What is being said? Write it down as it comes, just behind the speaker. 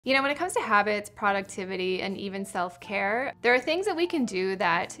You know, when it comes to habits, productivity, and even self-care, there are things that we can do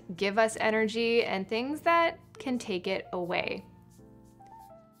that give us energy and things that can take it away.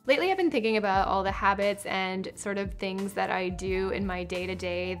 Lately, I've been thinking about all the habits and sort of things that I do in my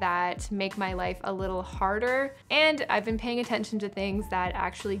day-to-day that make my life a little harder, and I've been paying attention to things that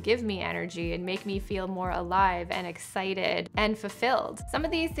actually give me energy and make me feel more alive and excited and fulfilled. Some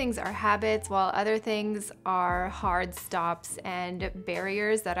of these things are habits, while other things are hard stops and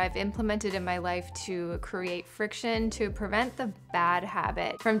barriers that I've implemented in my life to create friction to prevent the bad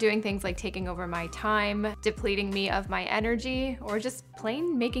habit from doing things like taking over my time, depleting me of my energy, or just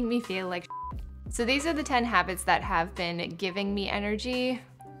plain making me feel like shit. So these are the 10 habits that have been giving me energy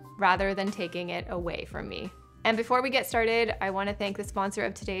rather than taking it away from me. And before we get started, I want to thank the sponsor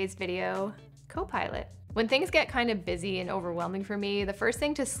of today's video, Copilot. When things get kind of busy and overwhelming for me, the first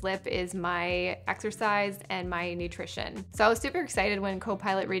thing to slip is my exercise and my nutrition. So I was super excited when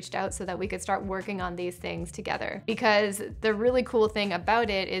Copilot reached out so that we could start working on these things together. Because the really cool thing about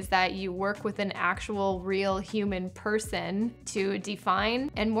it is that you work with an actual real human person to define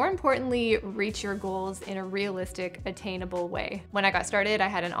and, more importantly, reach your goals in a realistic, attainable way. When I got started, I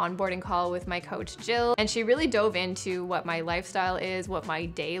had an onboarding call with my coach, Jill, and she really dove into what my lifestyle is, what my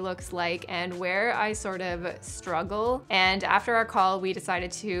day looks like, and where I sort of struggle. And after our call, we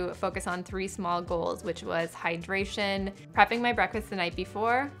decided to focus on 3 small goals, which was hydration, prepping my breakfast the night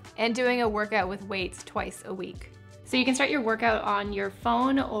before, and doing a workout with weights twice a week. So you can start your workout on your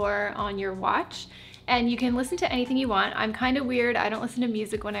phone or on your watch, and you can listen to anything you want. I'm kind of weird. I don't listen to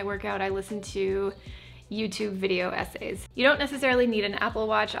music when I work out. I listen to YouTube video essays. You don't necessarily need an Apple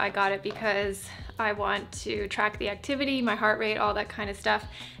Watch. I got it because I want to track the activity, my heart rate, all that kind of stuff.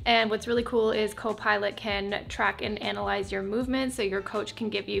 And what's really cool is Copilot can track and analyze your movements, so your coach can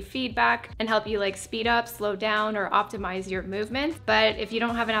give you feedback and help you like speed up, slow down, or optimize your movements. But if you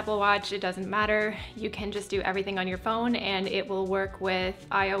don't have an Apple Watch, it doesn't matter. You can just do everything on your phone and it will work with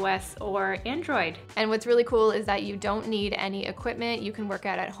iOS or Android. And what's really cool is that you don't need any equipment. You can work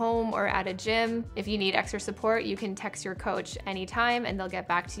out at home or at a gym. If you need extra support, you can text your coach anytime and they'll get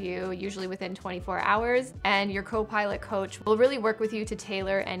back to you, usually within 24 hours. And your Copilot coach will really work with you to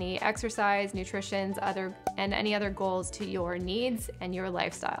tailor any exercise, nutrition, and any other goals to your needs and your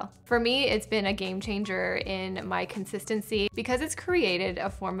lifestyle. For me, it's been a game changer in my consistency because it's created a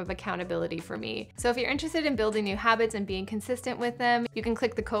form of accountability for me. So if you're interested in building new habits and being consistent with them, you can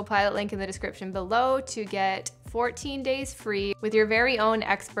click the Copilot link in the description below to get 14 days free with your very own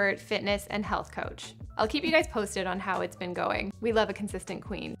expert fitness and health coach. I'll keep you guys posted on how it's been going. We love a consistent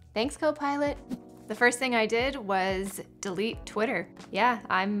queen. Thanks, Copilot. The first thing I did was delete Twitter. Yeah,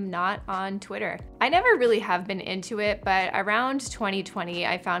 I'm not on Twitter. I never really have been into it, but around 2020,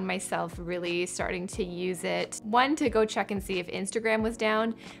 I found myself really starting to use it. 1, to go check and see if Instagram was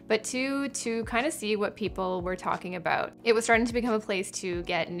down, but 2, to kind of see what people were talking about. It was starting to become a place to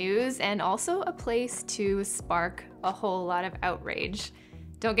get news and also a place to spark a whole lot of outrage.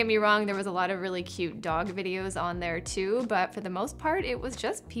 Don't get me wrong, there was a lot of really cute dog videos on there too, but for the most part, it was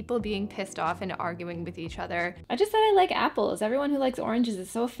just people being pissed off and arguing with each other. I just said I like apples. Everyone who likes oranges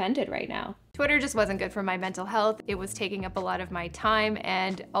is so offended right now. Twitter just wasn't good for my mental health. It was taking up a lot of my time,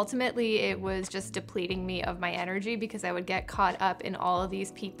 and ultimately it was just depleting me of my energy because I would get caught up in all of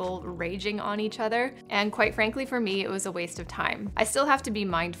these people raging on each other. And quite frankly, for me, it was a waste of time. I still have to be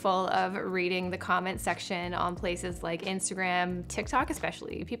mindful of reading the comment section on places like Instagram, TikTok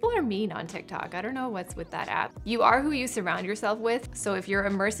especially. People are mean on TikTok. I don't know what's with that app. You are who you surround yourself with. So if you're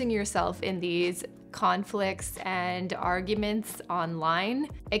immersing yourself in these conflicts and arguments online,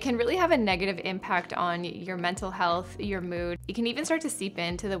 it can really have a negative impact on your mental health, your mood. It can even start to seep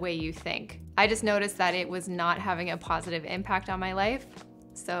into the way you think. I just noticed that it was not having a positive impact on my life,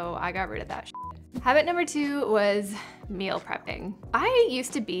 so I got rid of that shit. Habit number 2 was meal prepping. I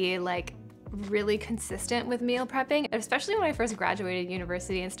used to be like really consistent with meal prepping, especially when I first graduated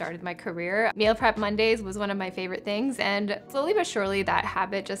university and started my career. Meal prep Mondays was one of my favorite things, and slowly but surely that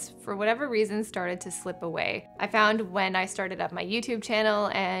habit just for whatever reason started to slip away. I found when I started up my YouTube channel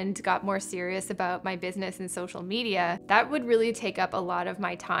and got more serious about my business and social media, that would really take up a lot of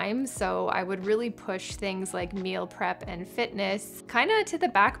my time, so I would really push things like meal prep and fitness kind of to the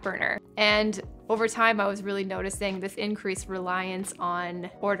back burner. And over time, I was really noticing this increased reliance on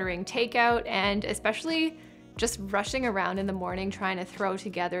ordering takeout and especially just rushing around in the morning trying to throw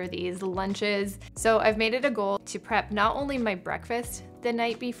together these lunches. So I've made it a goal to prep not only my breakfast, the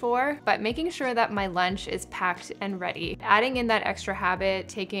night before, but making sure that my lunch is packed and ready. Adding in that extra habit,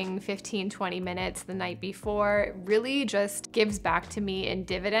 taking 15-20 minutes the night before, really just gives back to me in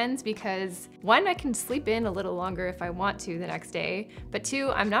dividends because one, I can sleep in a little longer if I want to the next day, but two,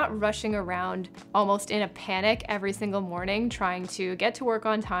 I'm not rushing around almost in a panic every single morning trying to get to work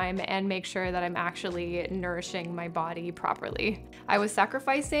on time and make sure that I'm actually nourishing my body properly. I was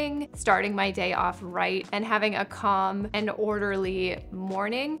sacrificing starting my day off right and having a calm and orderly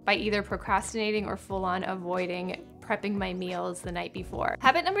morning by either procrastinating or full-on avoiding prepping my meals the night before.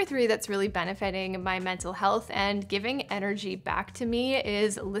 Habit number 3 that's really benefiting my mental health and giving energy back to me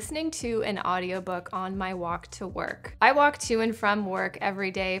is listening to an audiobook on my walk to work. I walk to and from work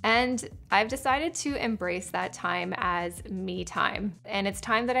every day, and I've decided to embrace that time as me time. And it's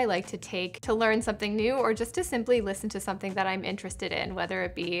time that I like to take to learn something new or just to simply listen to something that I'm interested in, whether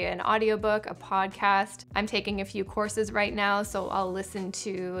it be an audiobook, a podcast. I'm taking a few courses right now, so I'll listen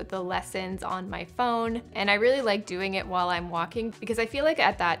to the lessons on my phone. And I really like doing it while I'm walking because I feel like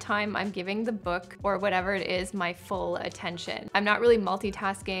at that time I'm giving the book or whatever it is my full attention. I'm not really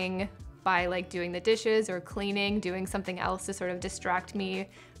multitasking by like doing the dishes or cleaning, doing something else to sort of distract me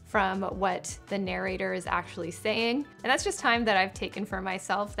from what the narrator is actually saying. And that's just time that I've taken for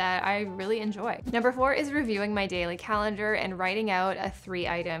myself that I really enjoy. Number 4 is reviewing my daily calendar and writing out a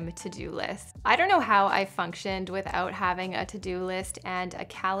 3-item to-do list. I don't know how I functioned without having a to-do list and a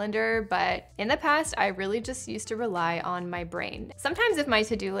calendar, but in the past, I really just used to rely on my brain. Sometimes if my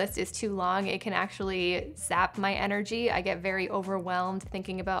to-do list is too long, it can actually zap my energy. I get very overwhelmed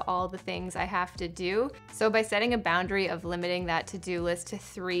thinking about all the things I have to do. So by setting a boundary of limiting that to-do list to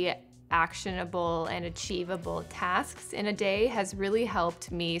 3 actionable and achievable tasks in a day has really helped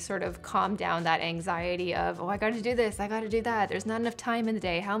me sort of calm down that anxiety of, oh, I gotta do this, I gotta do that, there's not enough time in the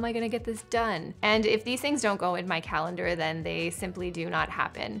day, how am I gonna get this done? And if these things don't go in my calendar, then they simply do not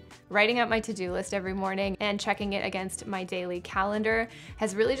happen. Writing out my to-do list every morning and checking it against my daily calendar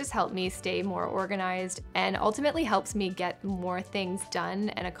has really just helped me stay more organized and ultimately helps me get more things done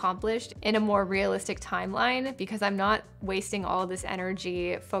and accomplished in a more realistic timeline because I'm not wasting all this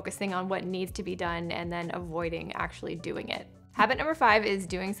energy focusing on what needs to be done and then avoiding actually doing it. Habit number 5 is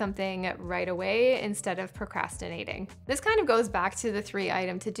doing something right away instead of procrastinating. This kind of goes back to the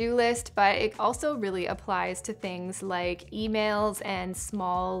 3-item to-do list, but it also really applies to things like emails and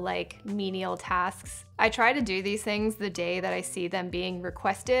small, like, menial tasks. I try to do these things the day that I see them being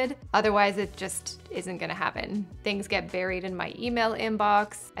requested, otherwise it just isn't gonna happen. Things get buried in my email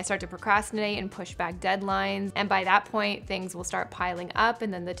inbox, I start to procrastinate and push back deadlines, and by that point things will start piling up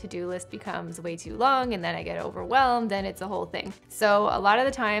and then the to-do list becomes way too long and then I get overwhelmed and it's a whole thing. So a lot of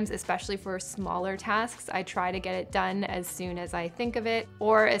the times, especially for smaller tasks, I try to get it done as soon as I think of it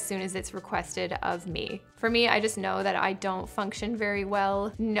or as soon as it's requested of me. For me, I just know that I don't function very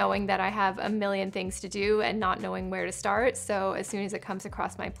well knowing that I have a million things to do and not knowing where to start. So as soon as it comes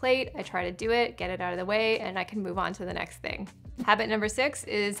across my plate, I try to do it, get it out of the way, and I can move on to the next thing. Habit number 6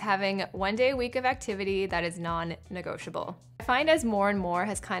 is having 1 day a week of activity that is non-negotiable. I find as more and more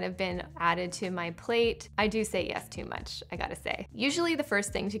has kind of been added to my plate, I do say yes too much, I gotta say. Usually the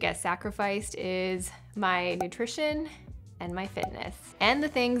first thing to get sacrificed is my nutrition and my fitness. And the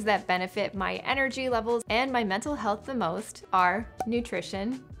things that benefit my energy levels and my mental health the most are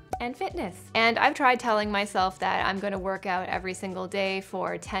nutrition and fitness. And I've tried telling myself that I'm gonna work out every single day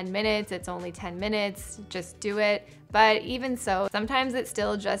for 10 minutes, it's only 10 minutes, just do it. But even so, sometimes it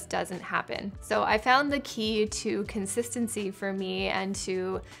still just doesn't happen. So I found the key to consistency for me and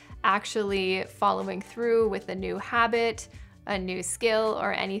to actually following through with a new habit, a new skill,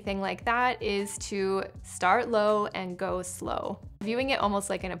 or anything like that is to start low and go slow. Viewing it almost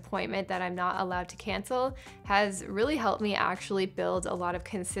like an appointment that I'm not allowed to cancel has really helped me actually build a lot of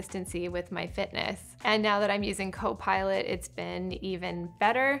consistency with my fitness. And now that I'm using Copilot, it's been even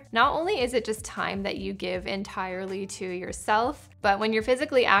better. Not only is it just time that you give entirely to yourself, but when you're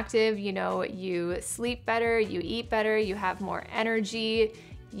physically active, you know, you sleep better, you eat better, you have more energy,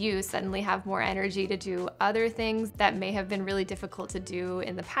 you suddenly have more energy to do other things that may have been really difficult to do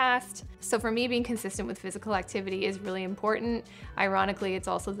in the past. So for me, being consistent with physical activity is really important. Ironically, it's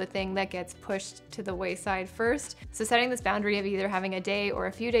also the thing that gets pushed to the wayside first. So setting this boundary of either having a day or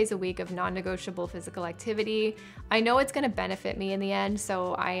a few days a week of non-negotiable physical activity, I know it's gonna benefit me in the end,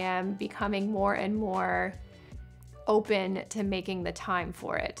 so I am becoming more and more open to making the time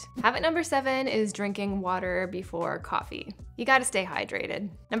for it. Habit number 7 is drinking water before coffee. You gotta stay hydrated.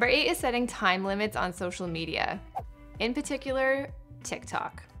 Number 8 is setting time limits on social media, in particular,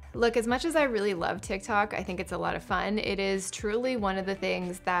 TikTok. Look, as much as I really love TikTok, I think it's a lot of fun. It is truly one of the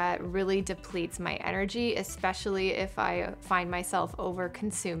things that really depletes my energy, especially if I find myself over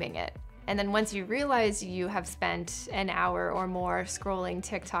consuming it. And then once you realize you have spent an hour or more scrolling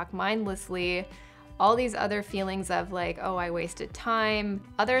TikTok mindlessly, all these other feelings of like, oh, I wasted time,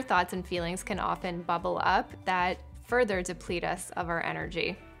 other thoughts and feelings can often bubble up that further deplete us of our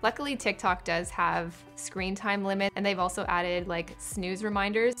energy. Luckily, TikTok does have screen time limit, and they've also added like snooze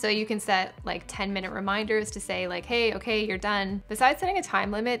reminders. So you can set like 10-minute reminders to say like, hey, okay, you're done. Besides setting a time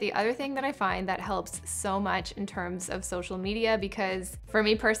limit, the other thing that I find that helps so much in terms of social media, because for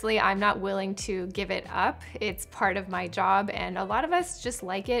me personally, I'm not willing to give it up. It's part of my job, and a lot of us just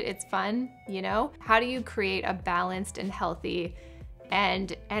like it. It's fun, you know? How do you create a balanced and healthy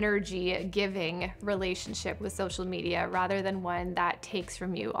and energy-giving relationship with social media rather than one that takes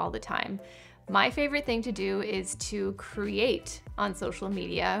from you all the time? My favorite thing to do is to create on social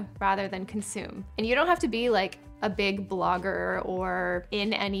media rather than consume. And you don't have to be like a big blogger or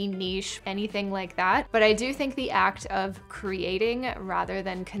in any niche, anything like that. But I do think the act of creating rather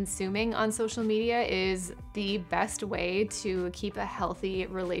than consuming on social media is the best way to keep a healthy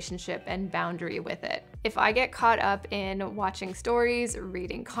relationship and boundary with it. If I get caught up in watching stories,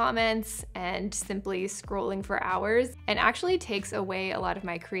 reading comments, and simply scrolling for hours, it actually takes away a lot of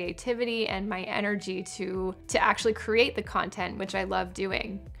my creativity and my energy to actually create the content, which I love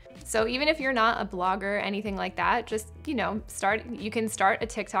doing. So even if you're not a blogger, anything like that, just, you know, you can start a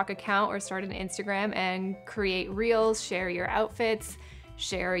TikTok account or start an Instagram and create reels, share your outfits,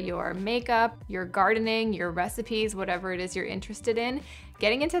 share your makeup, your gardening, your recipes, whatever it is you're interested in.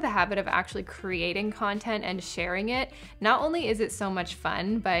 Getting into the habit of actually creating content and sharing it, not only is it so much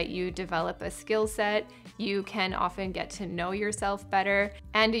fun, but you develop a skill set, you can often get to know yourself better,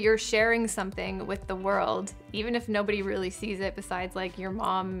 and you're sharing something with the world, even if nobody really sees it besides like your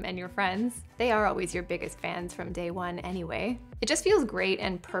mom and your friends. They are always your biggest fans from day one anyway. It just feels great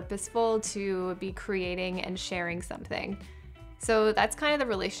and purposeful to be creating and sharing something. So that's kind of the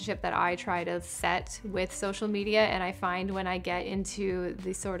relationship that I try to set with social media, and I find when I get into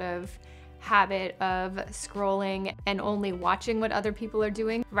the sort of habit of scrolling and only watching what other people are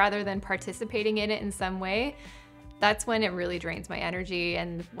doing rather than participating in it in some way, that's when it really drains my energy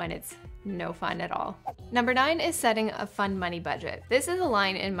and when it's no fun at all. Number 9 is setting a fun money budget. This is a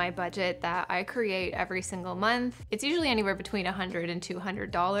line in my budget that I create every single month. It's usually anywhere between $100 and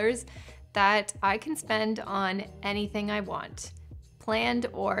 $200 that I can spend on anything I want, planned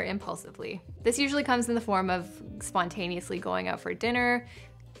or impulsively. This usually comes in the form of spontaneously going out for dinner,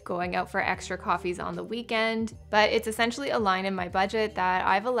 going out for extra coffees on the weekend, but it's essentially a line in my budget that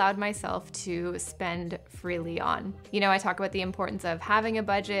I've allowed myself to spend freely on. You know, I talk about the importance of having a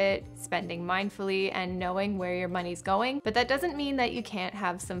budget, spending mindfully, and knowing where your money's going, but that doesn't mean that you can't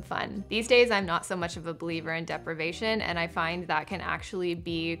have some fun. These days, I'm not so much of a believer in deprivation, and I find that can actually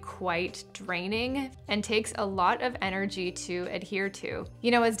be quite draining and takes a lot of energy to adhere to.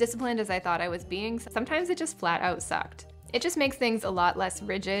 You know, as disciplined as I thought I was being, sometimes it just flat out sucked. It just makes things a lot less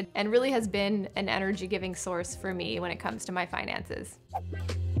rigid and really has been an energy-giving source for me when it comes to my finances.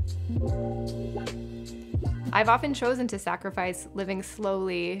 I've often chosen to sacrifice living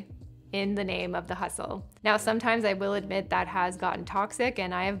slowly in the name of the hustle. Now, sometimes I will admit that has gotten toxic,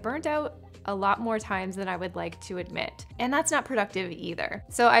 and I have burnt out a lot more times than I would like to admit. And that's not productive either.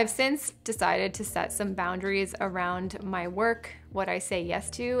 So I've since decided to set some boundaries around my work, what I say yes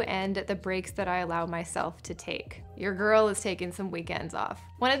to, and the breaks that I allow myself to take. Your girl is taking some weekends off.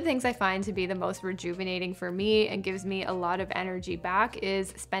 One of the things I find to be the most rejuvenating for me and gives me a lot of energy back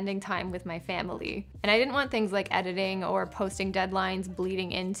is spending time with my family. And I didn't want things like editing or posting deadlines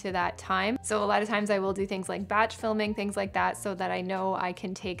bleeding into that time. So a lot of times I will do things like batch filming, things like that, so that I know I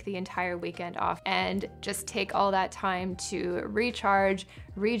can take the entire weekend off and just take all that time to recharge,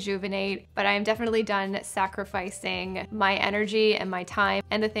 rejuvenate. But I am definitely done sacrificing my energy and my time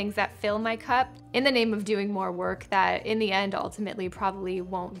and the things that fill my cup in the name of doing more work that in the end ultimately probably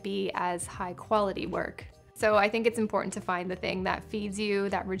won't be as high quality work. So I think it's important to find the thing that feeds you,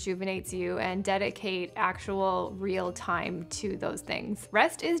 that rejuvenates you, and dedicate actual real time to those things.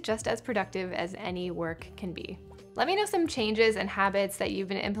 Rest is just as productive as any work can be. Let me know some changes and habits that you've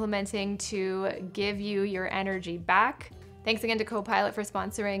been implementing to give you your energy back. Thanks again to Copilot for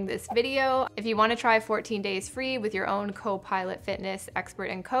sponsoring this video. If you want to try 14 days free with your own Copilot fitness expert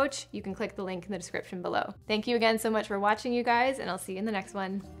and coach, you can click the link in the description below. Thank you again so much for watching, you guys, and I'll see you in the next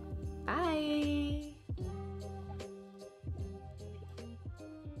one. Bye.